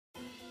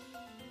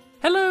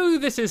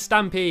this is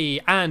Stampy,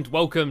 and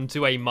welcome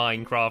to a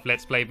Minecraft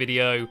Let's Play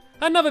video.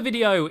 Another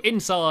video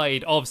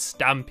inside of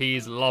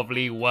Stampy's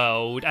lovely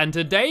world, and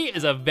today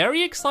is a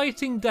very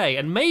exciting day,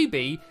 and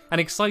maybe an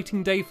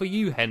exciting day for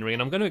you, Henry,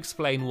 and I'm going to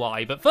explain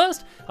why. But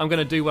first, I'm going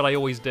to do what I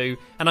always do,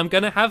 and I'm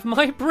going to have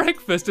my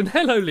breakfast. And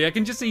hello, Lee, I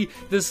can just see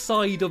the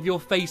side of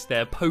your face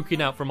there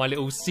poking out from my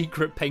little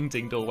secret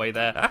painting doorway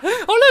there.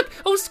 Oh look,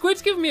 oh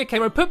Squid's giving me a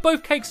cake. I put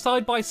both cakes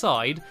side by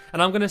side,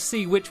 and I'm going to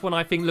see which one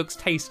I think looks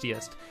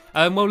tastiest.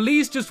 Well,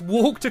 Lee's just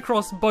walked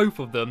across both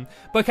of them.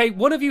 But okay,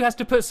 one of you has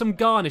to put some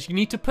garnish. You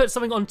need to put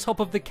something on top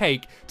of the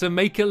cake to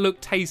make it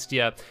look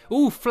tastier.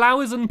 Ooh,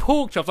 flowers and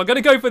pork chops. I'm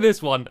going to go for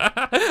this one.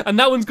 And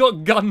that one's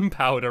got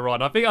gunpowder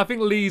on. I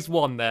think Lee's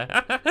won there.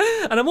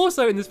 And I'm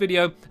also in this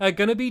video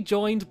going to be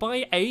joined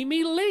by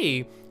Amy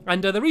Lee.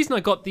 And the reason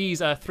I got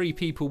these three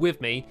people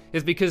with me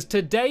is because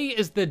today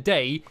is the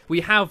day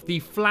we have the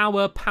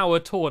Flower Power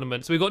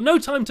Tournament. So we've got no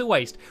time to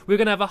waste. We're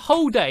going to have a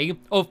whole day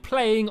of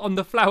playing on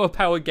the Flower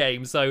Power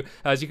game. So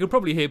as you can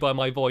probably hear by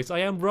my voice, I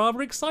am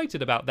rather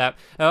excited about that.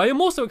 I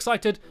am also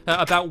excited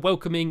about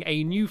welcoming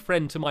a new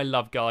friend to my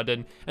love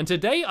garden. And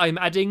today I'm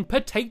adding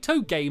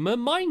Potato Gamer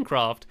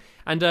Minecraft.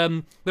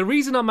 And the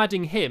reason I'm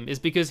adding him is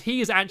because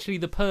he is actually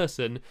the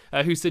person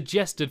who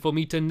suggested for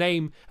me to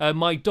name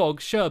my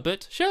dog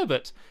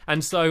Sherbet.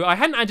 And so I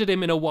hadn't added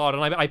him in a while,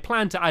 and I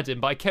planned to add him,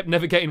 but I kept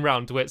never getting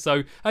round to it.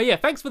 So yeah,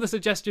 thanks for the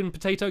suggestion,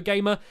 Potato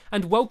Gamer,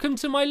 and welcome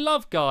to my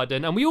love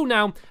garden. And we all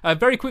now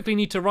very quickly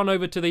need to run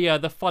over to the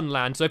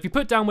Funland. So if you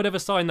put down whatever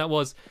sign that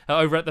was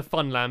over at the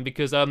Funland,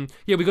 because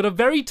yeah, we've got a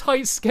very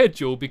tight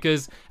schedule,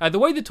 because the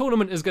way the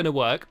tournament is going to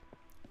work,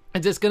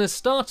 and it's going to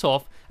start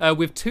off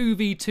with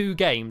 2v2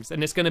 games,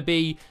 and it's going to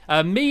be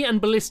me and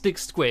Ballistic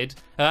Squid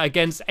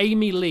against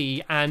Amy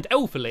Lee and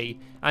Elfa Lee,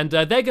 and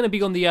they're going to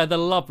be on the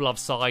Love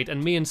side,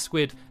 and me and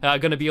Squid are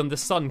going to be on the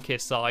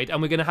Sunkiss side,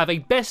 and we're going to have a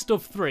best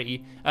of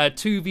 3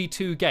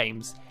 2v2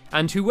 games.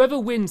 And whoever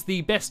wins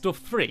the best of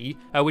 3,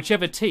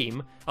 whichever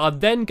team, are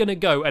then going to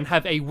go and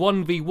have a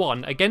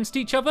 1v1 against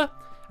each other.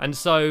 And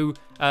so,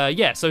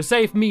 yeah, so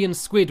say if me and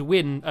Squid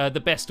win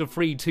the best of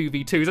 3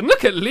 2v2s, and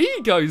look at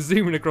Lee go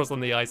zooming across on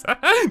the ice.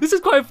 This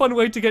is quite a fun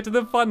way to get to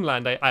the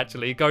Funland,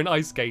 actually, going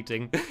ice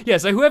skating. Yeah,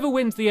 so whoever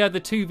wins the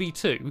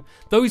 2v2,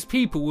 those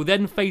people will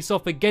then face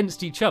off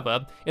against each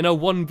other in a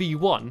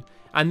 1v1,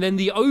 and then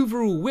the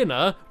overall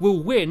winner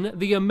will win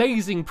the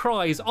amazing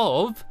prize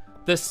of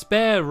the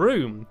spare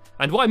room.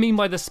 And what I mean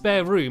by the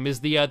spare room is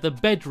the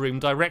bedroom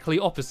directly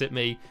opposite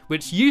me,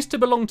 which used to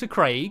belong to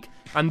Craig,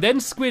 and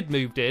then Squid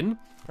moved in,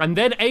 and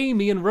then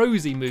Amy and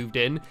Rosie moved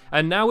in,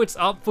 and now it's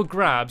up for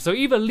grabs. So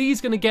either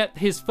Lee's going to get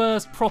his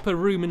first proper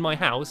room in my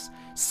house,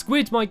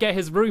 Squid might get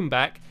his room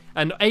back,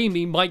 and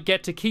Amy might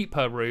get to keep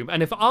her room.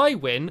 And if I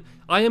win,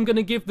 I am going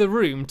to give the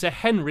room to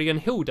Henry and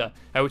Hilda,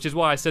 which is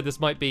why I said this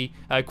might be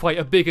quite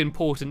a big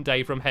important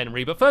day from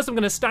Henry. But first I'm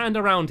going to stand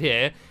around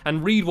here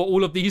and read what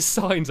all of these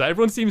signs are.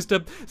 Everyone seems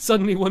to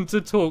suddenly want to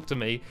talk to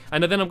me.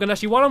 And then I'm going to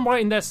actually, while I'm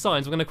writing their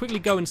signs, I'm going to quickly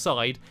go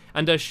inside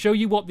and show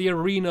you what the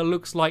arena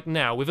looks like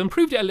now. We've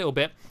improved it a little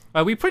bit.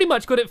 We pretty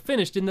much got it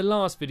finished in the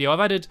last video. I've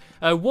added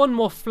one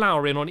more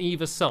flower in on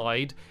either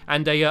side,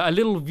 and a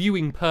little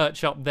viewing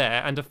perch up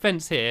there, and a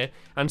fence here,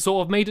 and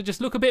sort of made it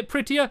just look a bit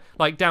prettier.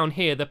 Like down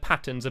here, the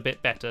pattern's a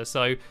bit better.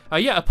 So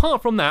yeah,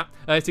 apart from that,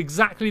 it's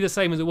exactly the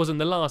same as it was in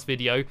the last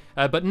video.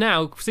 But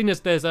now, seeing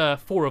as there's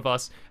 4 of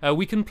us,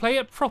 we can play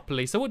it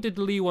properly. So what did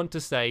Lee want to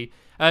say?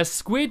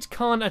 Squid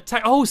can't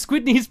attack. Oh,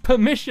 Squid needs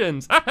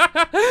permissions.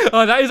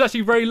 Oh, that is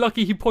actually very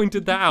lucky he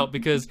pointed that out,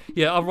 because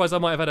yeah, otherwise I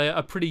might have had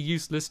a pretty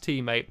useless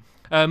teammate.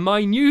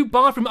 My new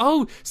bathroom.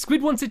 Oh,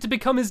 Squid wants it to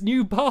become his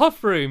new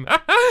bathroom.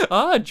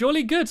 Ah,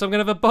 jolly good. So I'm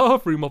going to have a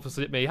bathroom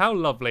opposite me. How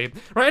lovely.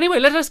 Right, anyway,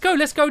 let's go.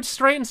 Let's go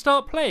straight and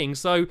start playing.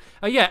 So,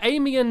 yeah,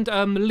 Amy and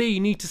Lee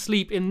need to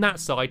sleep in that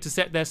side to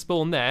set their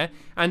spawn there.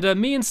 And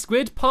me and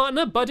Squid,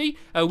 partner, buddy,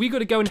 we got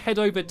to go and head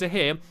over to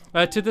here,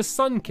 to the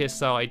Sunkiss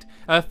side.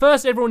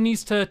 First, everyone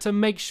needs to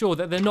make sure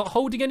that they're not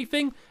holding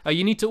anything.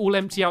 You need to all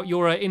empty out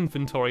your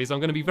inventories. I'm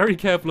going to be very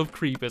careful of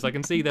creepers. I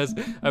can see there's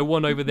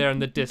one over there in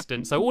the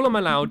distance. So all I'm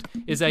allowed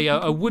is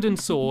a wooden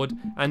sword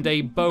and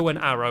a bow and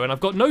arrow. And I've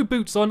got no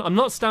boots on. I'm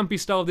not Stampy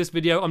style this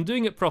video. I'm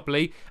doing it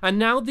properly. And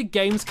now the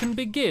games can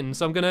begin.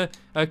 So I'm going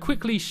to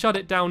quickly shut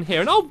it down here.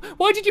 And oh,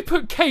 why did you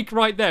put cake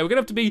right there? We're going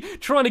to have to be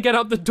trying to get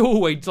up the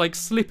doorway, like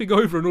slipping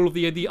over and all of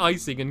the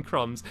icing and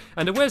crumbs.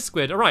 And where's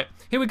Squid? All right,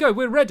 here we go.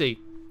 We're ready.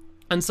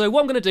 And so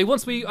what I'm going to do,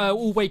 once we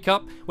all wake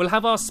up, we'll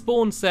have our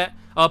spawn set,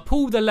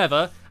 pull the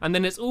lever, and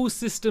then it's all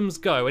systems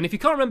go. And if you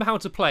can't remember how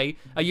to play,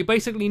 you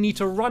basically need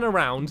to run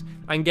around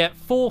and get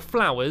 4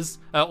 flowers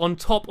on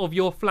top of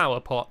your flower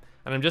pot.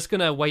 And I'm just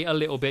going to wait a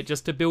little bit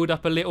just to build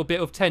up a little bit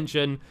of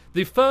tension.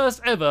 The first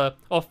ever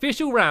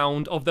official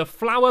round of the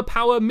Flower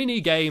Power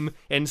minigame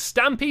in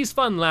Stampy's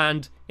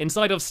Funland,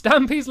 inside of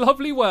Stampy's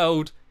lovely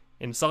world,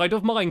 inside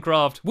of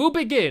Minecraft, will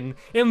begin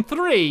in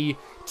 3,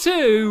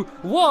 2,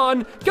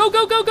 1. Go,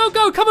 go, go, go,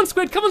 go. Come on,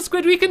 Squid. Come on,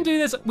 Squid. We can do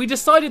this. We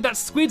decided that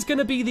Squid's going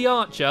to be the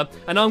archer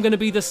and I'm going to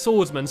be the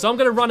swordsman. So I'm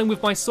going to run in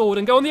with my sword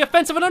and go on the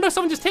offensive. And oh no,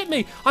 someone just hit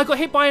me. I got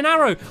hit by an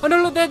arrow. Oh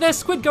no, look, there's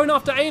Squid going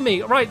after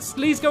Amy. Right,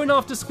 Lee's going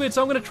after Squid.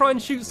 So I'm going to try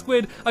and shoot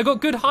Squid. I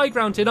got good high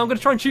ground here. I'm going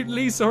to try and shoot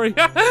Lee, sorry.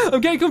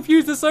 I'm getting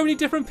confused. There's so many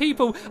different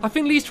people. I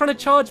think Lee's trying to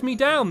charge me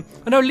down.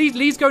 I know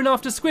Lee's going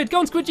after Squid. Go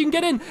on, Squid, you can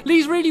get in.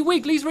 Lee's really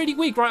weak. Lee's really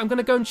weak. Right, I'm going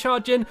to go and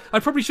charge in. I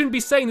probably shouldn't be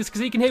saying this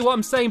because he can hear what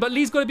I'm saying, but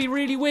Lee's got to be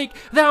really weak.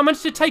 There, I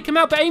managed to take him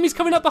out, but Amy's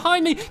coming up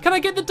behind me. Can I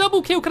get the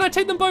double kill? Can I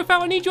take them both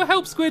out? I need your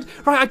help, Squid.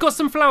 Right, I got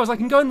some flowers. I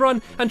can go and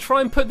run and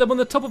try and put them on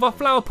the top of our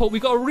flower pot. We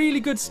got a really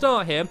good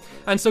start here.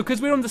 And so,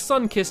 because we're on the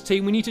Sun-Kissed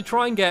team, we need to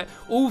try and get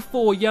all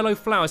 4 yellow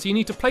flowers. So you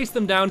need to place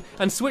them down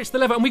and switch the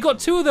lever. And we got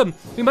 2 of them.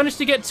 We managed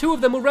to get 2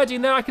 of them already.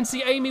 And there I can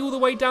see Amy all the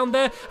way down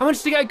there. I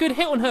managed to get a good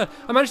hit on her.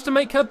 I managed to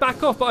make her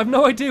back off, but I have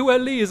no idea where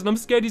Lee is. And I'm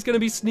scared he's going to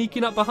be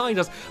sneaking up behind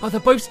us. Oh, they're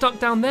both stuck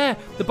down there.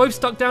 They're both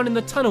stuck down in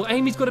the tunnel.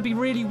 Amy's got to be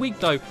really weak,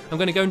 though. I'm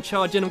going to go and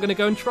charge in. I'm going to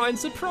go and try and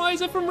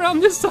surprise her from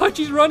round this side.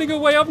 She's running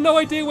away. I have no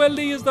idea where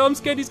Lee is, though. I'm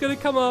scared he's going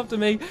to come after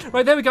me.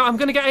 Right, there we go. I'm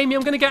going to get Amy.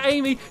 I'm going to get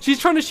Amy. She's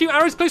trying to shoot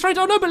arrows close range.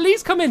 Oh, no, but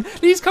Lee's coming.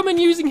 Lee's coming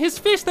using his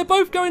fist. They're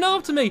both going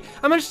after me.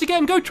 I managed to get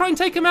him. Go try and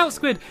take him out,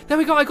 Squid. There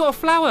we go. I got a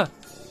flower.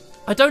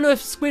 I don't know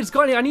if Squid's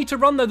got any. I need to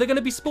run, though. They're going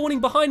to be spawning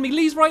behind me.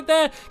 Lee's right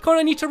there. Come on,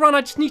 I need to run. I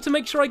just need to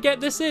make sure I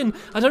get this in.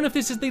 I don't know if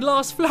this is the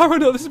last flower or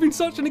not. This has been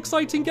such an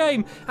exciting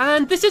game.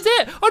 And this is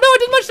it. Oh, no, I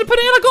didn't manage to put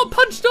it in. I got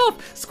punched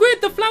off. Squid,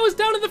 the flower's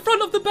down at the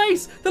front of the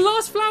base. The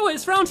last flower.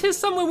 It's around here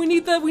somewhere. We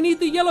need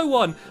the yellow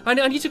one. I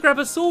need to grab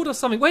a sword or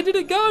something. Where did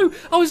it go?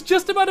 I was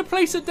just about to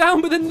place it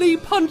down, but then Lee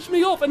punched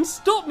me off and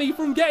stopped me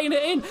from getting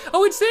it in.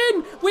 Oh, it's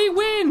in. We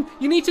win.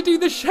 You need to do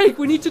the shake.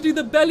 We need to do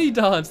the belly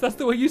dance. That's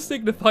the way you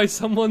signify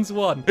someone's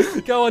won.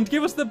 Go on,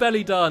 give us the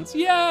belly dance.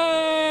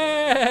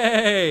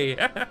 Yay!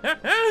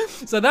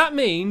 So that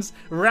means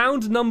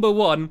round number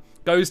 1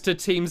 goes to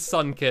Team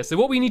Sun-Kissed. So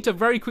what we need to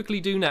very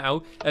quickly do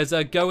now is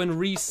go and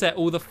reset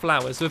all the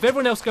flowers. So if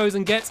everyone else goes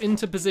and gets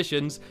into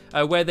positions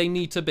where they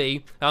need to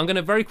be, I'm going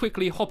to very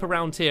quickly hop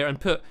around here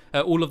and put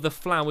all of the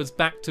flowers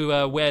back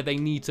to where they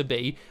need to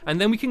be.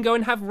 And then we can go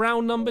and have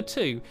round number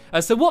 2.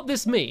 So what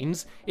this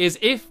means is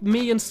if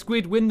me and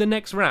Squid win the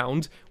next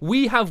round,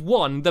 we have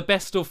won the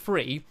best of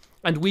 3.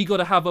 And we got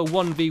to have a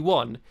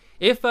 1v1.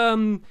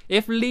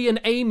 If Lee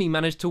and Amy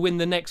manage to win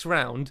the next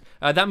round,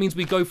 that means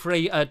we go for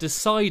a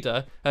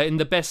decider in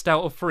the best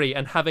out of 3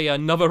 and have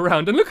another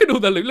round. And look at all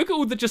the loot. Look at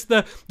all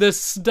the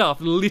stuff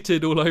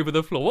littered all over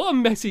the floor. What a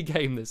messy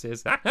game this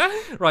is.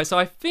 Right, so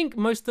I think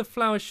most of the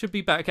flowers should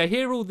be back. Okay,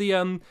 here are all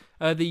the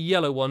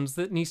yellow ones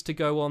that needs to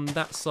go on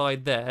that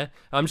side there.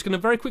 I'm just going to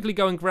very quickly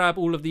go and grab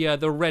all of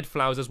the red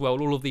flowers as well,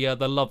 all of the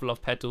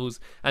love petals,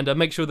 and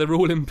make sure they're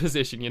all in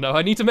position. You know,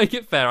 I need to make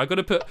it fair. I've got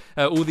to put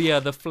all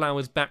the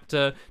flowers back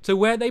to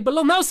where they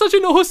belong. That was such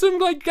an awesome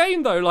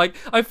game though. Like,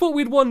 I thought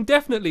we'd won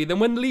definitely. Then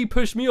when Lee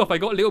pushed me off, I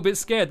got a little bit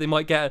scared they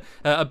might get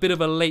a bit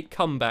of a late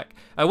comeback.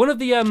 One of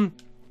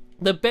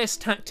the best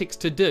tactics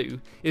to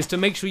do is to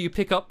make sure you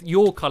pick up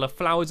your colour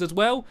flowers as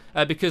well,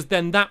 because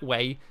then that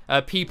way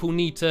people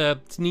need to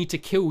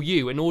kill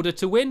you in order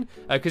to win,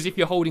 because if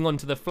you're holding on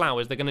to the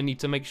flowers, they're going to need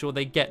to make sure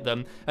they get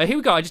them. Here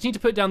we go. I just need to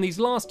put down these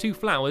last 2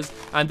 flowers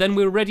and then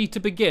we're ready to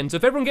begin. So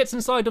if everyone gets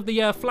inside of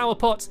the flower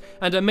pots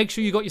and make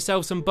sure you got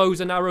yourself some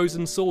bows and arrows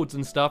and swords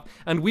and stuff,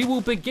 and we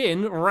will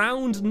begin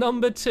round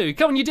number 2.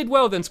 Come on, you did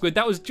well then, Squid.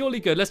 That was jolly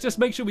good. Let's just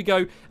make sure we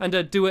go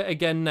and do it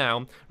again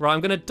now. Right,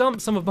 I'm going to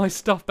dump some of my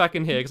stuff back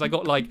in here because I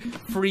got like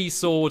 3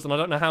 swords and I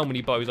don't know how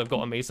many bows I've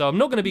got on me, so I'm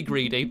not going to be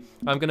greedy.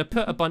 I'm going to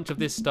put a bunch of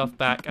this stuff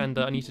back and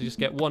I need to just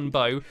get 1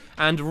 bow.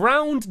 And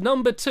round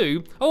number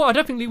 2, oh, I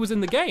don't think Lee was in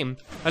the game.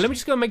 Let me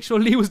just go and make sure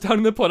Lee was down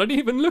in the pod. I didn't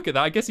even look at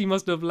that. I guess he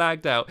must have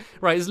lagged out.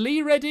 Right, is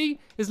Lee ready?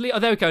 Is Lee? Oh,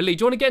 there we go. Lee,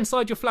 do you want to get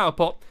inside your flower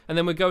pot? And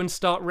then we'll go and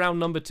start round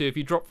number 2 if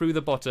you drop through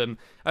the bottom.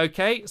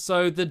 Okay,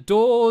 so the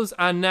doors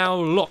are now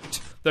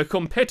locked. The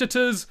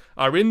competitors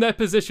are in their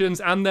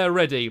positions and they're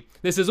ready.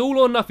 This is all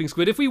or nothing,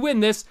 Squid. If we win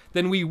this,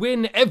 then we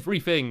win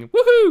everything.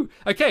 Woohoo!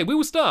 Okay, we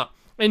will start.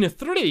 In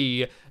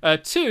 3,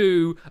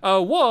 2,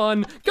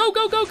 1, go,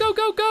 go, go, go,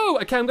 go, go.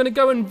 Okay, I'm going to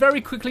go and very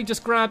quickly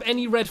just grab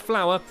any red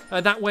flower.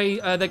 That way,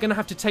 they're going to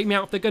have to take me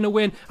out if they're going to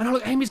win. And oh,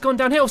 look, Amy's gone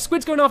down here. Oh,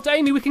 Squid's going after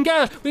Amy. We can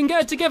get her. We can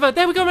get her together.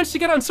 There we go. I managed to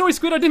get her. I'm sorry,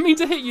 Squid. I didn't mean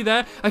to hit you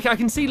there. Okay, I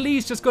can see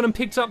Lee's just gone and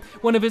picked up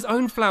one of his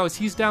own flowers.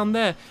 He's down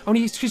there. Oh, and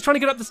he's trying to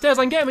get up the stairs.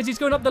 I can get him as he's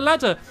going up the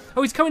ladder.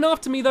 Oh, he's coming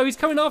after me, though. He's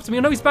coming after me.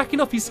 I know he's backing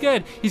off. He's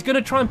scared. He's going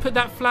to try and put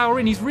that flower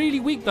in. He's really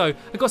weak, though.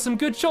 I got some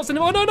good shots in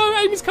him. Oh, no, no.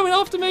 Amy's coming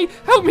after me.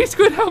 Help me,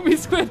 Squid. Help me,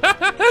 Squid.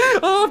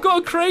 Oh, I've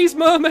got a crazed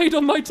mermaid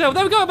on my tail.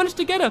 There we go. I managed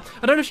to get her.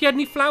 I don't know if she had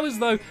any flowers,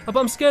 though, but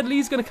I'm scared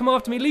Lee's going to come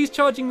after me. Lee's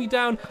charging me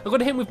down. I've got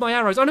to hit him with my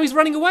arrows. Oh, no, he's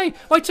running away.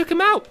 Oh, I took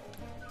him out.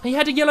 He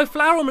had a yellow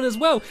flower on him as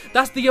well.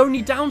 That's the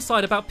only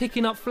downside about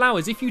picking up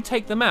flowers. If you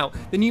take them out,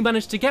 then you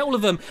manage to get all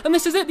of them. And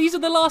this is it. These are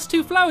the last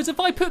 2 flowers. If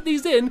I put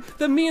these in,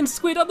 then me and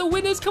Squid are the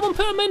winners. Come on,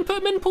 put them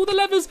in, pull the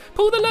levers,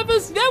 pull the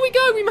levers. There we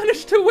go. We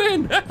managed to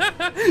win.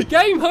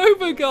 Game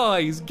over,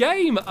 guys.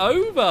 Game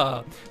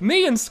over.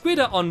 Me and Squid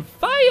are on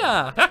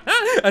fire.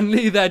 And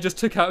Lee there just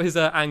took out his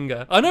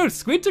anger. I know,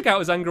 Squid took out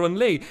his anger on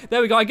Lee.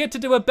 There we go. I get to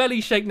do a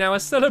belly shake now, a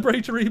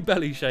celebratory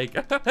belly shake.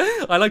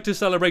 I like to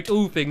celebrate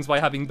all things by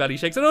having belly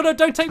shakes. And no,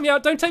 don't take me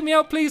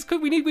out, please.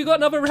 We got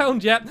another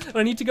round yet. And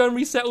I need to go and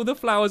reset all the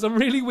flowers. I'm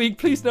really weak.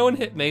 Please, no one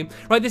hit me.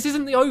 Right, this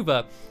isn't the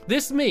over.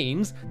 This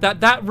means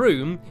that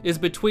room is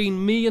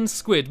between me and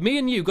Squid. Me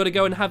and you got to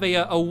go and have a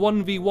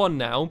 1v1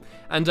 now.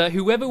 And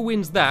whoever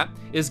wins that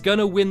is going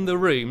to win the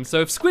room.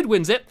 So if Squid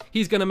wins it,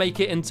 he's going to make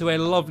it into a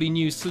lovely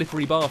new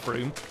slippery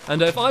bathroom.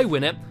 And if I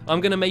win it,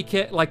 I'm going to make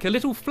it like a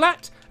little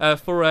flat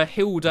for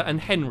Hilda and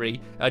Henry,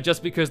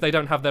 just because they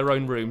don't have their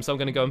own room. So I'm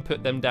going to go and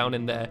put them down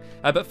in there.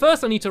 But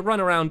first I need to run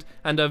around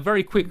and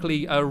very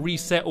quickly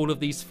reset all of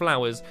these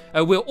flowers.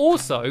 We're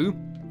also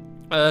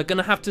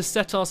gonna have to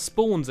set our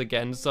spawns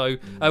again, so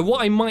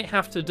what I might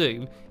have to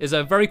do is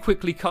very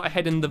quickly cut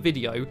ahead in the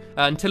video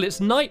until it's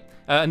night,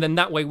 and then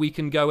that way we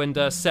can go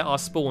and set our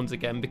spawns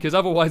again, because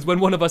otherwise when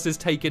one of us is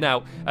taken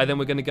out, then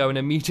we're gonna go and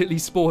immediately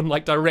spawn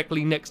like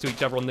directly next to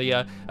each other on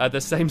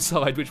the same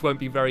side, which won't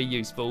be very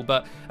useful.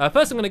 But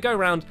first I'm gonna go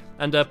around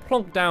and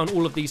plonk down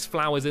all of these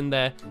flowers in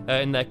their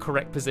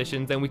correct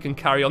positions, then we can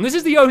carry on. This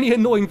is the only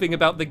annoying thing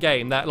about the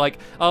game, that like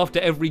after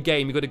every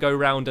game you've got to go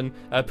around and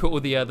put all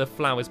the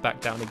flowers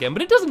back down again.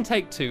 But it doesn't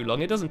take too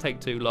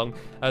long.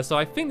 So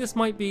I think this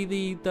might be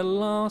the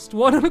last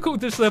one. Look at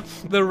this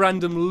the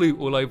random loot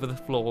all over the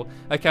floor.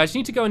 Okay, I just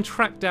need to go and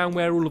track down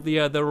where all of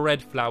the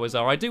red flowers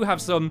are. I do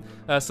have some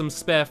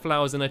spare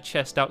flowers in a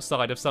chest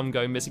outside of some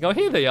going missing. Oh,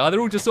 here they are.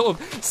 They're all just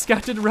sort of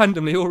scattered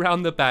randomly all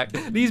around the back.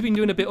 Lee's been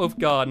doing a bit of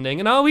gardening,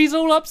 and oh, he's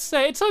all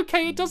upset. It's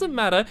okay. It doesn't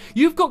matter.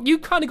 You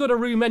kind of got a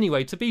room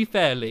anyway. To be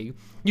fair, Lee.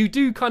 You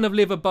do kind of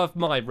live above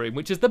my room,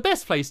 which is the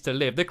best place to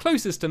live. The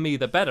closest to me,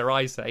 the better,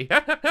 I say.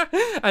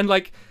 And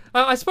like,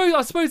 I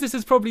suppose this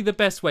is probably the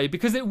best way,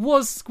 because it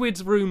was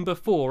Squid's room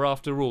before,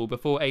 after all,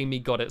 before Amy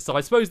got it. So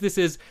I suppose this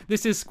is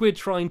Squid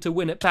trying to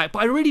win it back.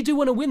 But I really do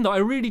want to win, though. I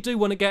really do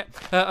want to get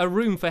a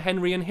room for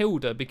Henry and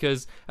Hilda,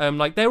 because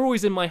like they're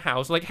always in my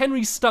house. Like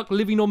Henry's stuck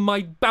living on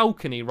my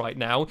balcony right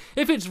now.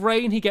 If it's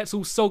rain, he gets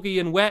all soggy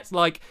and wet.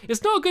 Like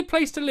it's not a good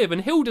place to live.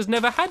 And Hilda's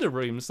never had a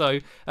room, so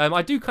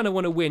I do kind of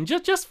want to win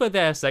just for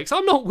their sakes.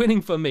 I'm not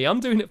winning for me. I'm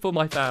doing it for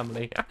my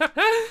family.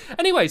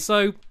 Anyway,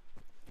 so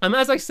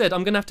as I said,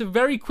 I'm going to have to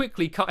very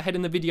quickly cut ahead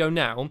in the video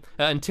now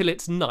until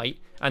it's night,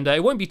 and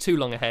it won't be too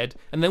long ahead,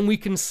 and then we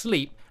can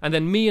sleep, and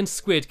then me and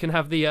Squid can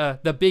have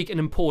the big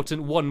and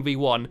important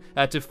 1v1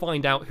 to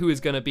find out who is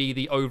going to be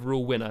the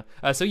overall winner.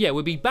 So yeah,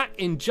 we'll be back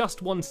in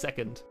just 1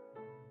 second.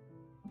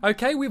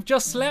 Okay, we've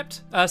just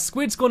slept.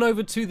 Squid's gone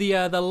over to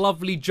the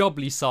lovely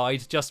Jobbly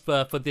side just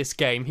for this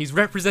game. He's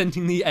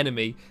representing the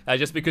enemy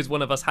just because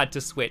one of us had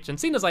to switch. And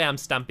seeing as I am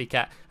Stampy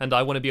Cat and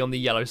I want to be on the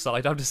yellow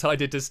side, I've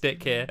decided to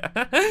stick here.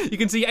 You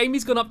can see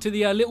Amy's gone up to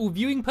the little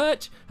viewing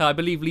perch. I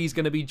believe Lee's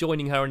going to be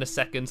joining her in a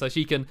second, so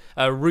she can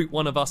root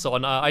one of us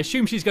on. I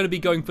assume she's going to be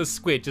going for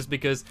Squid just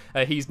because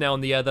he's now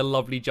on the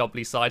lovely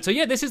Jobbly side. So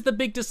yeah, this is the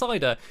big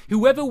decider.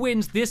 Whoever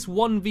wins this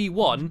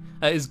 1v1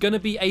 is going to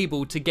be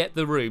able to get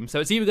the room. So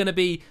it's either going to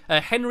be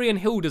Henry and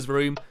Hilda's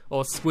room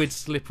or Squid's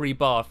slippery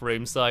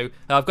bathroom. So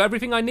I've got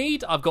everything I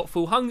need. I've got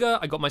full hunger,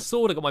 I got my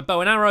sword, I got my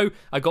bow and arrow,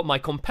 I got my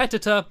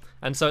competitor,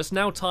 and so it's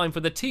now time for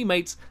the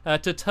teammates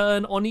to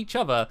turn on each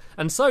other.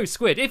 And so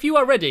Squid, if you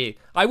are ready,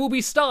 I will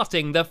be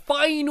starting the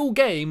final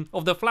game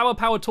of the Flower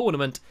Power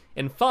Tournament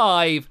in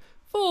 5,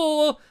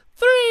 4,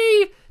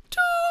 3, 2,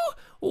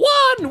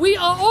 1! We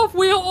are off!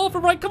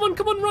 Right, come on,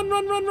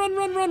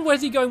 run.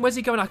 Where's he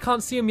going? I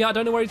can't see him yet. I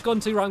don't know where he's gone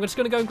to. Right, I'm just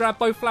going to go and grab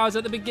both flowers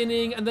at the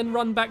beginning and then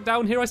run back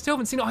down here. I still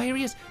haven't seen... Oh, here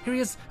he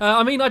is.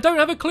 I mean, I don't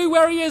have a clue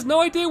where he is.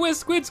 No idea where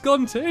Squid's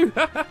gone to.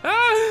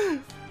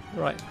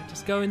 Right, I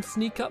just go and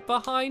sneak up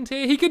behind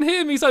here. He can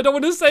hear me, so I don't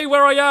want to say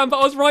where I am, but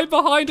I was right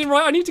behind him.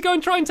 Right, I need to go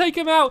and try and take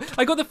him out.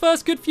 I got the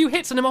first good few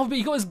hits on him, but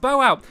he got his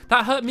bow out.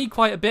 That hurt me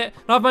quite a bit,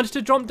 and I've managed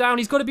to jump down.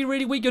 He's got to be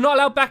really weak. You're not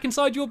allowed back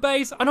inside your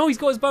base. I know he's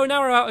got his bow and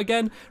arrow out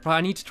again. Right,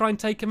 I need to try and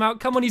take him out.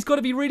 Come on, he's got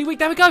to be really weak.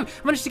 There we go. I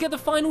managed to get the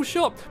final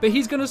shot, but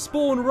he's going to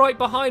spawn right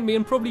behind me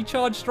and probably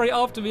charge straight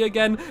after me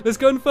again. Let's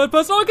go in third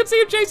person. Oh, I can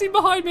see him chasing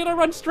behind me, and I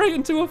ran straight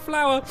into a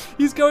flower.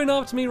 He's going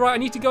after me. Right, I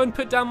need to go and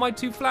put down my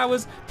 2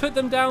 flowers. Put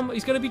them down.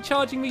 He's going to be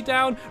charging me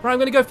down. Right, I'm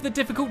going to go for the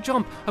difficult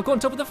jump. I've got on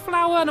top of the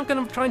flower and I'm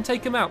going to try and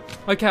take him out.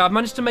 Okay, I've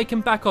managed to make him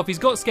back off. He's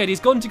got scared.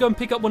 He's gone to go and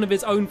pick up one of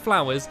his own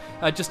flowers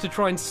just to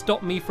try and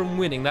stop me from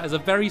winning. That is a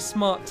very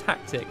smart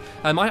tactic.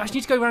 I actually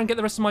need to go around and get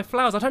the rest of my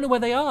flowers. I don't know where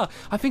they are.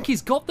 I think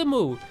he's got them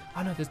all.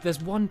 Oh no, there's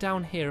one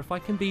down here. If I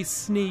can be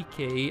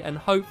sneaky and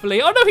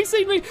hopefully... Oh no, he's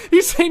seen me!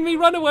 He's seen me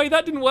run away.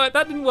 That didn't work.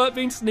 That didn't work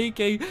being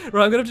sneaky.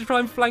 Right, I'm going to have to try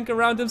and flank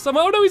around him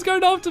somewhere. Oh no, he's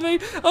going after me.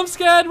 I'm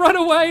scared. Run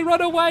away,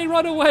 run away,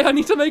 run away. I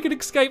need to make an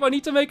escape. I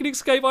need to make an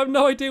escape. I have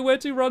no idea where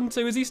to run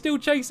to. Is he still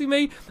chasing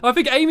me? I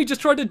think Amy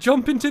just tried to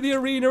jump into the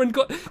arena and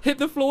hit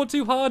the floor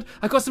too hard.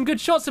 I got some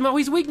good shots. Oh,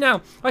 he's weak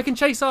now. I can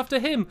chase after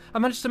him. I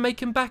managed to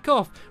make him back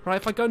off. Right,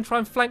 if I go and try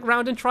and flank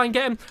round and try and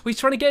get him. Oh, he's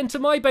trying to get into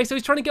my base. So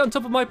he's trying to get on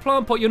top of my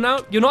plant pot. You're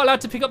not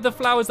allowed to pick up the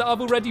flowers that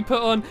I've already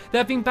put on.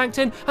 They're being banked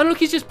in. And look,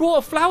 he's just brought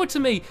a flower to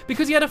me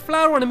because he had a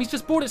flower on him. He's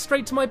just brought it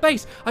straight to my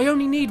base. I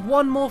only need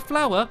one more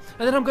flower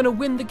and then I'm going to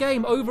win the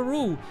game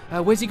overall.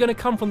 Where's he going to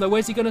come from though?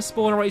 Where's he going to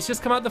spawn? All right, he's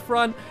just come out the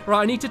front.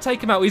 Right, I need to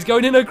take him out. He's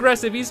going in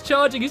aggressive. He's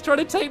charging. He's trying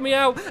to take me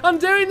out. I'm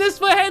doing this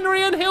for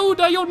Henry and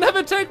Hilda. You'll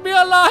never take me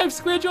alive,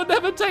 Squid. You'll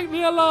never take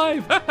me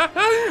alive.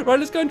 Right,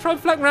 let's go and try and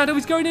flank around him.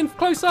 He's going in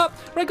close up.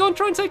 Right, go on,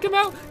 try and take him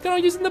out. Go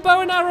on, using the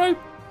bow and arrow.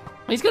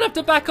 He's going to have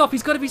to back off.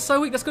 He's got to be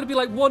so weak. That's got to be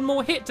like one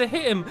more hit to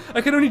hit him.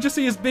 I can only just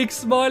see his big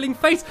smiling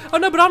face. Oh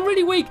no, but I'm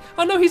really weak.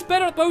 I know he's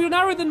better at bow and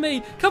arrow than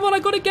me. Come on, I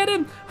got to get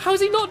him.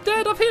 How's he not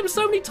dead? I've hit him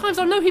so many times.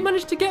 I know he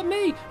managed to get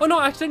me. Oh no,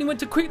 I accidentally went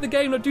to quit the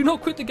game. No, do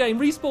not quit the game.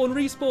 Respawn,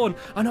 respawn.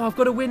 I know, I've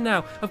got to win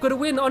now. I've got to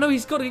win. Oh no,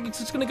 he's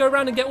just going to go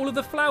around and get all of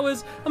the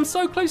flowers. I'm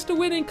so close to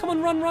winning. Come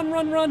on, run, run,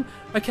 run, run.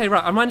 Okay,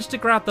 right. I managed to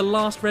grab the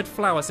last red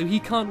flower, so he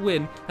can't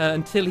win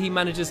until he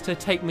manages to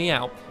take me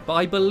out. But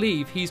I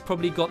believe he's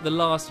probably got the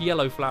last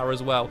yellow flower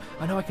as well.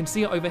 I know, I can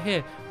see it over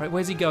here. Right,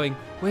 where's he going?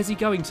 Where's he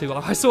going to?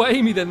 Oh, I saw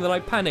Amy then I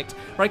panicked.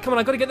 Right, come on,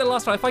 I got to get the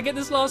last flower. If I get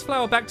this last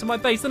flower back to my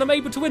base, then I'm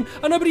able to win.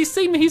 Oh, nobody's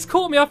seen me. He's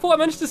caught me. I thought I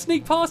managed to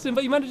sneak past him,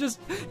 but he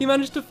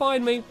managed to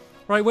find me.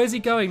 Right, where's he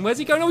going? Where's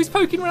he going? Oh, he's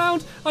poking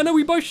around. I know,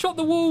 we both shot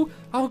the wall.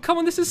 Oh, come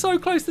on, this is so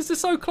close. This is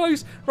so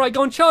close. Right,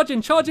 go on, charge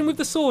in with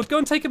the sword. Go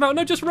and take him out.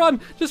 No, just run.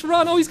 Just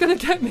run. Oh, he's going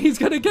to get me. He's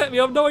going to get me.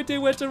 I have no idea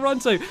where to run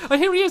to. Oh,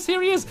 here he is.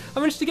 Here he is. I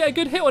managed to get a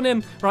good hit on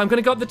him. Right, I'm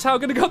going to go up the tower.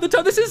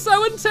 This is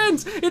so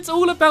intense. It's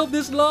all about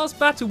this last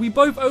battle. We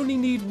both only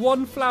need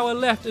one flower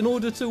left in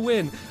order to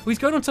win. Oh, he's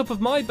going on top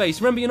of my base.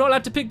 Remember, you're not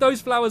allowed to pick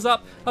those flowers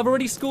up. I've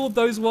already scored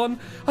those one.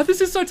 Oh,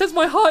 this is so intense.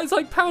 My heart is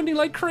like pounding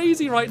like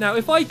crazy right now.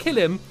 If I kill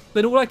him,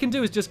 then all I can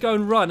do is just go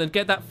and run and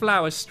get that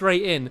flower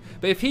straight in.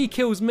 But if he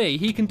kills me,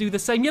 he can do the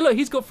same. Yeah, look,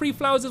 he's got 3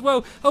 flowers as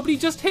well. Oh, but he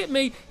just hit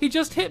me. He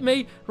just hit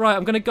me. Right,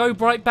 I'm going to go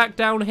right back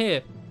down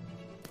here.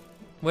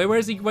 Where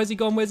is he? Where's he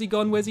gone? Where's he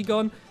gone? Where's he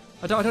gone?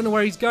 I don't know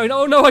where he's going.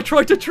 Oh no, I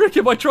tried to trick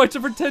him. I tried to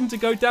pretend to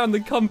go down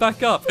then come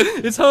back up.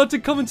 It's hard to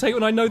commentate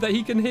when I know that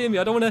he can hear me.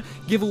 I don't want to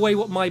give away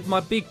what my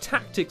big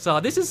tactics are.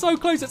 This is so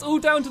close. It's all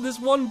down to this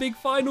one big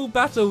final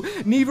battle.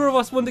 Neither of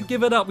us want to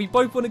give it up. We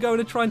both want to go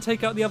and try and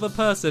take out the other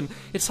person.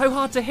 It's so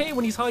hard to hit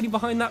when he's hiding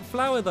behind that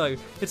flower though.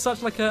 It's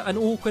such like an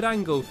awkward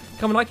angle.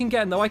 Come on, I can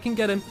get him though. I can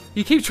get him.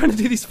 He keeps trying to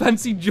do these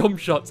fancy jump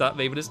shots at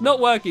me, but it's not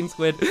working,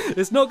 Squid.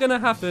 It's not going to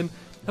happen.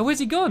 Oh, where's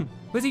he gone?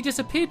 Where's he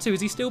disappeared to? Is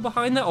he still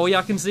behind that? Oh, yeah,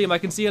 I can see him. I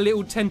can see a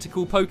little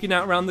tentacle poking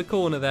out around the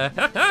corner there.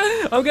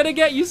 I'm going to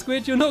get you,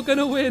 Squid. You're not going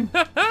to win.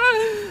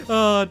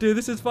 Oh, dude,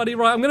 this is funny.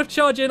 Right, I'm going to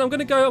charge in. I'm going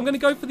to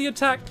go for the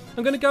attack.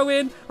 I'm going to go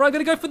in. Right, I'm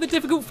going to go for the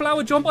difficult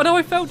flower jump. Oh, no,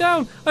 I fell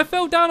down. I've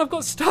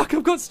got stuck.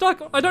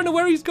 I don't know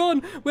where he's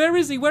gone. Where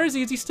is he?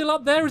 Is he still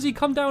up there? Has he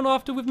come down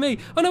after with me?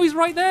 Oh, no, he's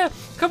right there.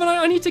 Come on,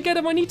 I need to get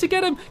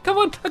him. Come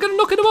on, I got to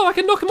knock him off. I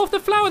can knock him off the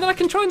flower, then I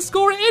can try and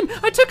score it in.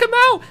 I took him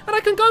out, and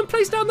I can go and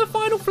place down the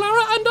final flower,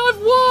 and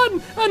I've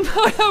won. And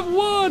I have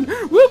won.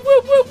 Whoop,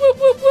 whoop, whoop, whoop,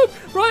 whoop,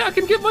 whoop. Right, I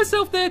can give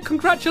myself their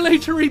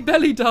congratulatory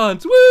belly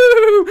dance. Woo,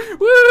 woo,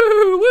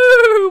 woo,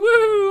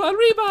 woo.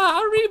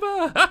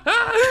 Arriba.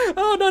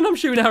 Oh, no, I'm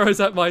shooting arrows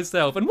at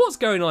myself. And what's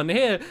going on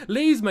here?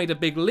 Lee's made a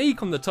big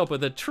leak on the top of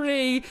the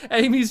tree.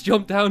 Amy's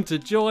jumped down to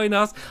join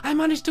us. I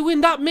managed to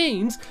win. That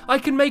means I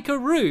can make a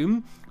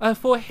room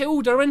for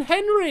Hilda and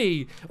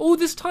Henry. All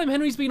this time,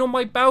 Henry's been on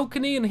my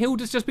balcony and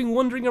Hilda's just been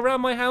wandering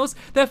around my house.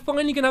 They're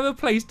finally going to have a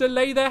place to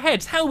lay their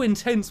heads. How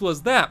intense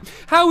was that?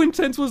 How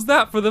intense was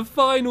that for the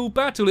final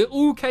battle? It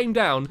all came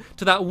down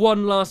to that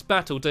one last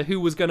battle to who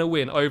was going to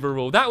win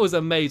overall. That was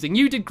amazing.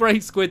 You did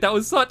great, Squid. That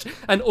was such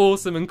an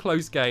awesome and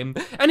close game.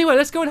 Anyway,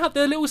 let's go and have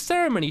the little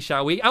ceremony,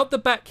 shall we? Out the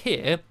back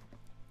here,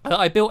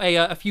 I built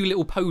a few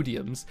little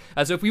podiums,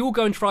 so if we all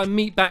go and try and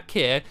meet back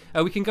here,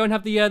 we can go and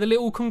have the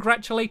little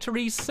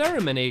congratulatory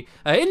ceremony.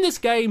 In this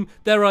game,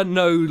 there are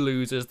no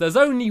losers. There's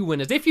only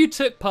winners. If you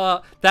took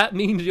part, that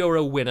means you're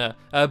a winner.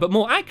 But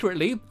more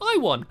accurately, I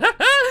won.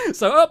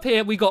 So up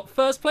here, we got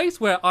first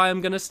place, where I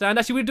am going to stand.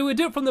 Actually, we'll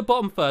do it from the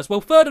bottom first.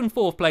 Well, third and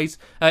fourth place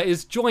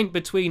is joint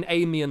between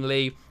Amy and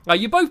Lee.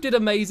 You both did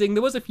amazing.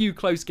 There was a few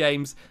close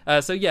games.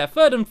 So yeah,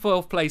 third and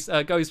fourth place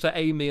goes for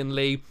Amy and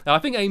Lee. I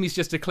think Amy's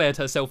just declared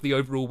herself the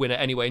overall winner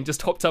anyway and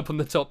just hopped up on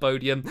the top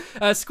podium.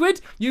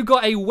 Squid, you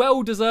got a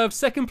well-deserved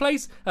second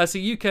place. So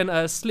you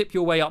can slip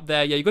your way up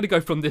there. Yeah, you got to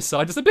go from this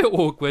side. It's a bit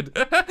awkward.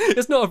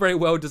 It's not a very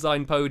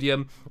well-designed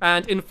podium.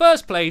 And in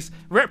first place,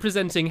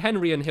 representing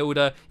Henry and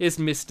Hilda, is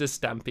Mr.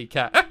 Stampy. Stampy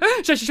Cat.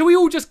 Shall we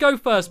all just go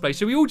first place?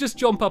 Shall we all just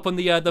jump up on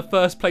the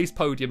first place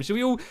podium? Shall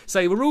we all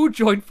say we're all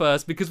joined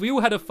first because we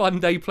all had a fun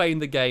day playing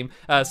the game?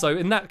 So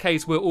in that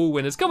case, we're all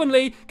winners. Come on,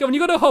 Lee. Come on, you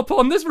got to hop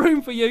on. There's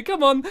room for you.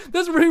 Come on.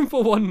 There's room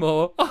for one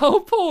more.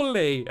 Oh, poor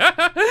Lee.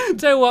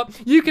 Tell you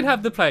what, you can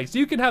have the place.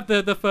 You can have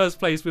the first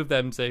place with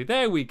them too.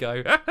 There we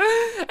go.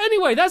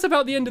 Anyway, that's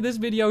about the end of this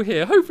video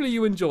here. Hopefully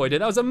you enjoyed it.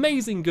 That was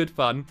amazing good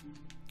fun.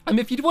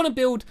 If you'd want to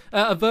build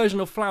a version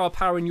of Flower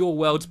Power in your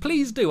worlds,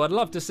 please do. I'd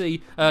love to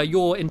see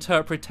your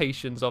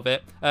interpretations of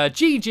it.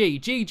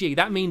 GG,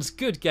 that means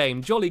good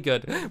game, jolly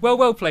good.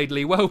 Well played,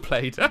 Lee, well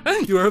played.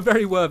 You are a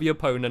very worthy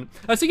opponent.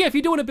 So yeah, if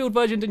you do want to build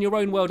versions in your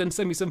own world and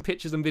send me some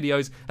pictures and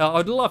videos,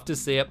 I'd love to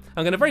see it.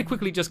 I'm going to very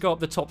quickly just go up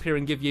the top here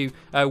and give you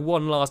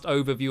one last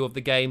overview of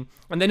the game.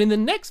 And then in the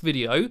next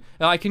video,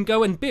 I can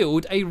go and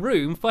build a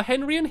room for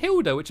Henry and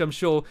Hilda, which I'm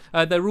sure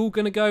they're all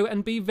going to go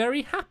and be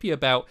very happy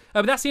about.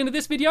 But that's the end of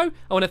this video.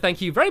 I want to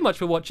thank you very much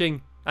for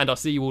watching, and I'll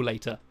see you all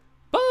later.